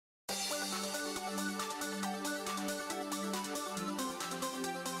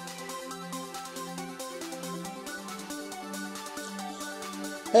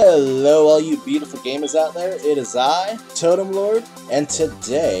Hello all you beautiful gamers out there, it is I, Totem Lord, and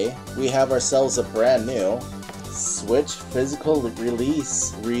today we have ourselves a brand new Switch physical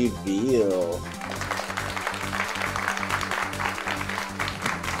release reveal.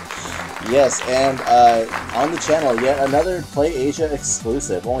 Yes, and on the channel, yet another Play Asia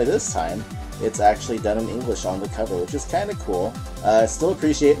exclusive, only this time it's actually done in English on the cover, which is kind of cool. Still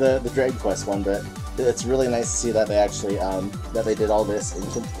appreciate the Dragon Quest one, but it's really nice to see that they actually, that they did all this in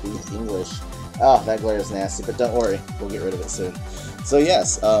complete English. Oh, that glare is nasty, but don't worry, we'll get rid of it soon. So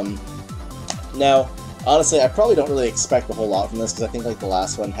yes, now, honestly, I probably don't really expect a whole lot from this, because I think like the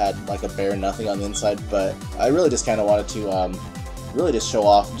last one had like a bare nothing on the inside, but I really just kind of wanted to, really just show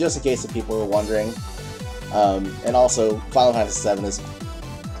off, just in case if people were wondering. And also, Final Fantasy VII is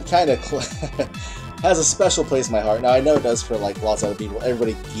kind of has a special place in my heart. Now, I know it does for like lots of other people.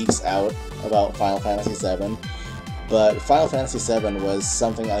 Everybody geeks out about Final Fantasy VII, but Final Fantasy VII was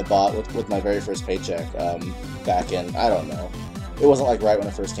something I bought with my very first paycheck back in, I don't know. It wasn't like right when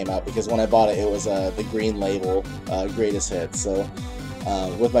it first came out, because when I bought it, it was the green label greatest hits. So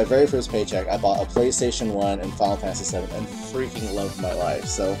with my very first paycheck, I bought a PlayStation 1 and Final Fantasy VII, and freaking loved my life.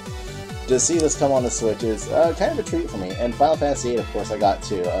 So to see this come on the Switch is kind of a treat for me. And Final Fantasy VIII, of course, I got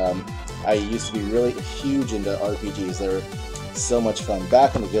too. I used to be really huge into RPGs. They were so much fun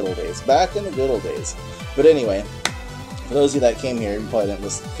back in the good old days. Back in the good old days. But anyway, for those of you that came here, you probably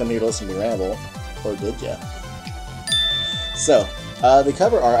didn't come here to listen to me ramble, or did ya? So, the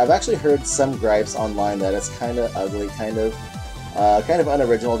cover art, I've actually heard some gripes online that it's kind of ugly, kind of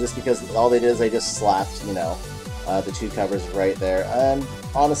unoriginal, just because all they did is they just slapped, you know, the two covers right there. And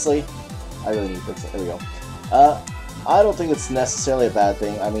honestly, I really need to fix it. There we go. I don't think it's necessarily a bad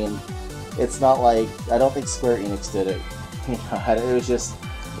thing. I mean, it's not like, I don't think Square Enix did it. It was just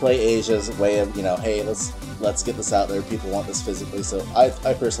Play Asia's way of, you know, hey, let's get this out there. People want this physically, so I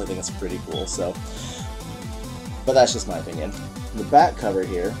personally think it's pretty cool. So, but that's just my opinion. The back cover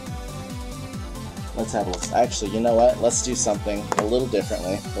here. Let's have a look. Actually, you know what? Let's do something a little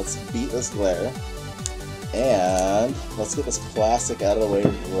differently. Let's beat this glare, and let's get this plastic out of the way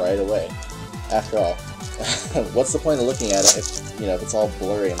right away. After all, what's the point of looking at it if, you know, if it's all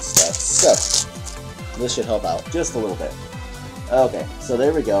blurry and stuff? So this should help out just a little bit. Okay, so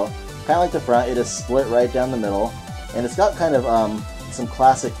there we go. Kind of like the front, it is split right down the middle, and it's got kind of some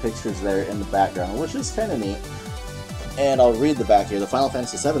classic pictures there in the background, which is kind of neat. And I'll read the back here. The Final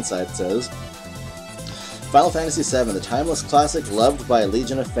Fantasy VII side says, Final Fantasy VII, the timeless classic loved by a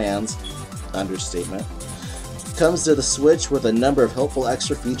legion of fans, understatement, comes to the Switch with a number of helpful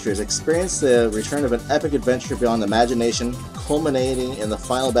extra features. Experience the return of an epic adventure beyond imagination, culminating in the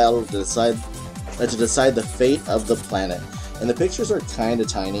final battle to decide the fate of the planet. And the pictures are kind of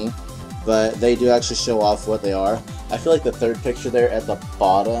tiny, but they do actually show off what they are. I feel like the third picture there at the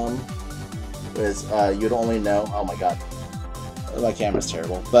bottom is, you'd only know, oh my god, my camera's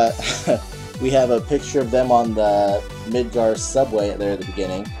terrible, but we have a picture of them on the Midgar subway there at the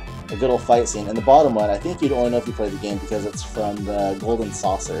beginning. A good old fight scene. And the bottom one, I think you'd only know if you play the game, because it's from the Golden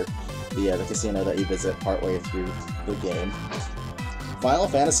Saucer, the casino that you visit partway through the game. Final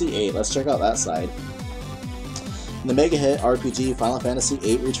Fantasy VIII, let's check out that side. The mega hit RPG Final Fantasy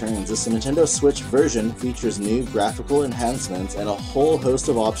VIII returns. This Nintendo Switch version features new graphical enhancements and a whole host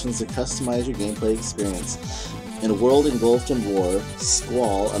of options to customize your gameplay experience. In a world engulfed in war,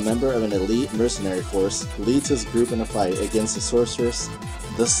 Squall, a member of an elite mercenary force, leads his group in a fight against the sorceress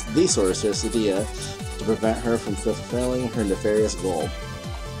Lydia, to prevent her from fulfilling her nefarious goal.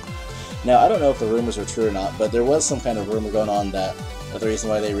 Now, I don't know if the rumors are true or not, but there was some kind of rumor going on that the reason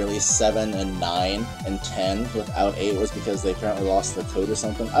why they released 7 and 9 and 10 without 8 was because they apparently lost the code or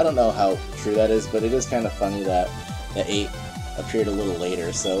something. I don't know how true that is, but it is kind of funny that the 8 appeared a little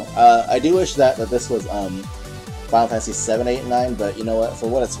later. So I do wish that this was Final Fantasy 7, 8, and 9, but you know what? For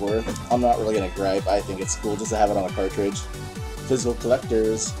what it's worth, I'm not really going to gripe. I think it's cool just to have it on a cartridge. Physical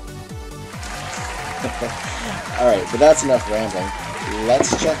collectors. Alright, but that's enough rambling.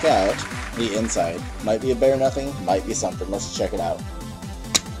 Let's check out the inside. Might be a bare nothing, might be something. Let's check it out.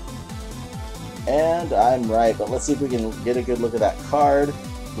 And I'm right, but let's see if we can get a good look at that card.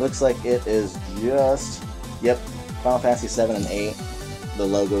 Looks like it is just, yep, Final Fantasy 7 and 8, the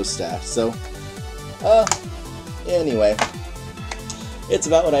logo staff. So, anyway, it's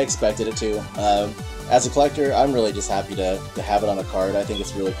about what I expected it to. As a collector, I'm really just happy to have it on a card. I think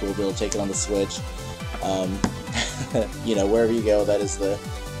it's really cool to be able to take it on the Switch. You know, wherever you go, that is the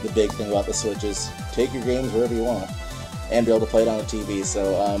big thing about the Switch, is take your games wherever you want and be able to play it on a TV.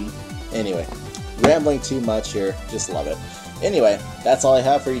 So, anyway, rambling too much here, just love it. Anyway, that's all I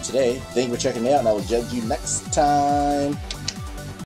have for you today. Thank you for checking me out, and I will judge you next time.